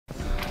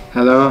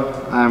Hello,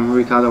 I'm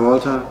Ricardo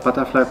Walther,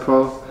 Butterfly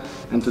Pro,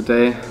 and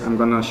today I'm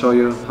gonna show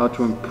you how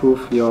to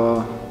improve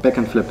your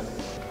backhand flip.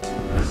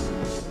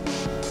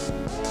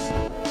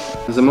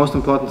 The most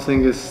important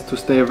thing is to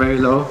stay very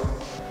low,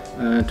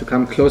 to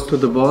come close to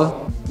the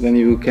ball. Then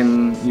you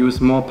can use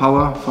more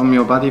power from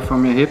your body,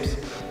 from your hips.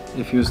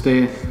 If you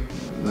stay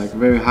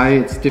very high,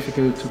 it's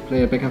difficult to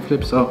play a backhand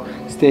flip, so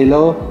stay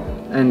low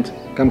and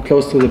come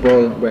close to the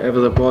ball.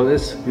 Wherever the ball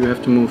is, you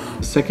have to move.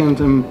 Second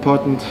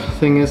important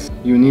thing is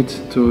you need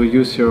to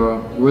use your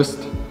wrist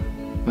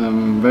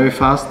very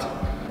fast.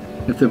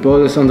 If the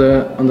ball is on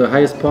the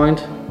highest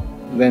point,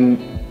 then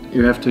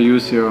you have to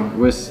use your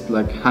wrist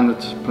like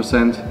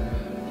 100%.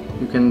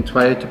 You can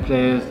try to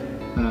play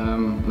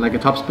like a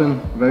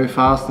topspin, very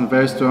fast and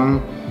very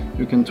strong.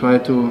 You can try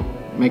to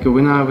make a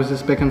winner with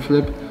this backhand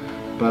flip,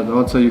 but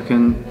also you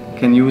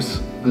can use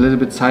a little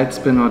bit side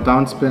spin or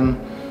down spin.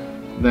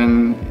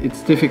 Then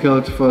it's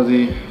difficult for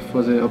the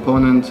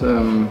opponent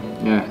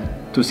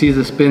to see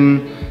the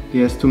spin. He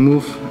has to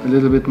move a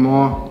little bit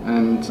more,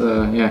 and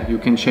you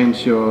can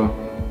change your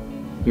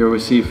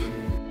receive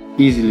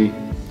easily.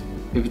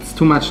 If it's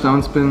too much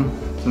downspin,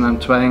 then I'm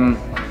trying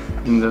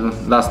in the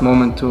last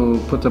moment to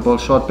put the ball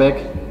short back,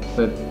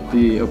 that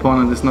the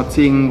opponent is not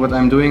seeing what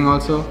I'm doing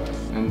also,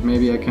 and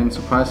maybe I can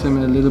surprise him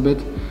a little bit.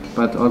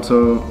 But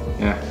also,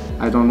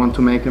 I don't want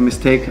to make a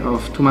mistake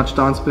of too much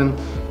downspin,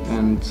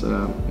 and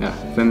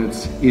then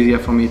it's easier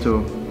for me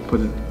to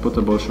put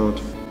the ball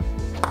short.